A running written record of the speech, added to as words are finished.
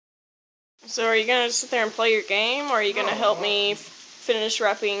So are you going to sit there and play your game, or are you going to help me finish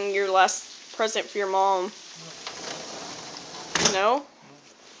wrapping your last present for your mom? No?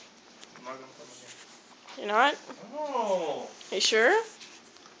 I'm not going to play my game. You're not? No. Are you sure?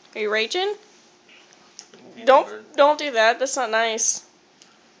 Are you raging? Don't do that. That's not nice.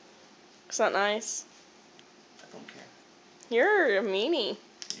 It's not nice. I don't care. You're a meanie.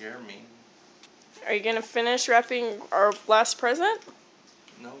 You're mean. Are you going to finish wrapping our last present?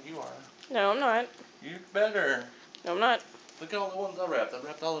 No, you are. No, I'm not. You better. No, I'm not. Look at all the ones I wrapped. I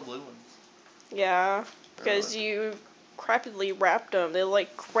wrapped all the blue ones. Yeah, because you crappily wrapped them. They look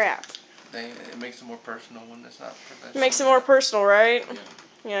like crap. It makes it more personal when it's not professional. It makes it more personal, right? Yeah.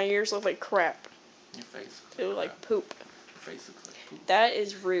 Yeah, yours look like crap. Your face. They look like poop. Your face looks like poop. That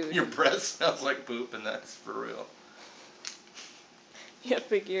is rude. Your breath smells like poop, and that's for real. You have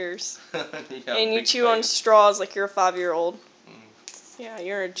big ears. You and you chew on straws like you're a 5-year-old. Mm. Yeah,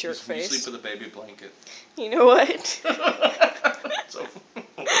 you're a jerk face. You sleep with a baby blanket. You know what? So,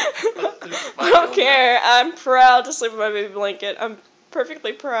 I don't care. I'm proud to sleep with my baby blanket. I'm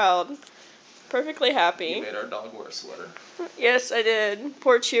perfectly proud. Perfectly happy. You made our dog wear a sweater. Yes, I did.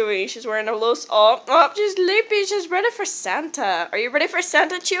 Poor Chewy. She's wearing a loose. Oh, she's sleepy. She's ready for Santa. Are you ready for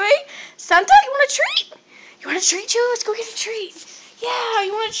Santa, Chewy? Santa, you want a treat? You want a treat, Chewy? Let's go get a treat. Yeah,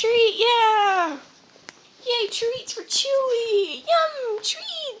 you want a treat? Yeah. Yay, treats for Chewy. Yum,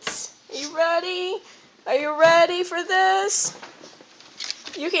 treats. Are you ready? Are you ready for this?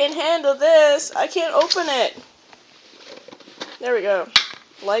 You can't handle this. I can't open it. There we go.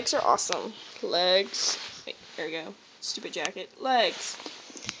 Legs are awesome. Legs. Wait, there we go. Stupid jacket. Legs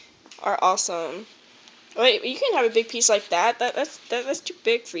are awesome. Wait, you can have a big piece like that. That's too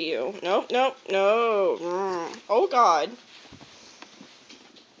big for you. Nope, no. Oh God.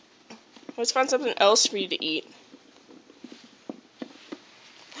 Let's find something else for you to eat.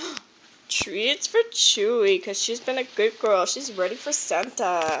 Treats for Chewy, because she's been a good girl. She's ready for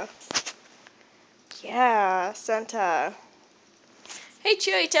Santa. Yeah, Santa. Hey,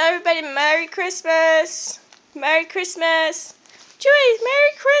 Chewy, tell everybody Merry Christmas. Merry Christmas. Chewy,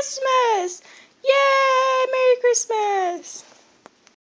 Merry Christmas. Yay, Merry Christmas.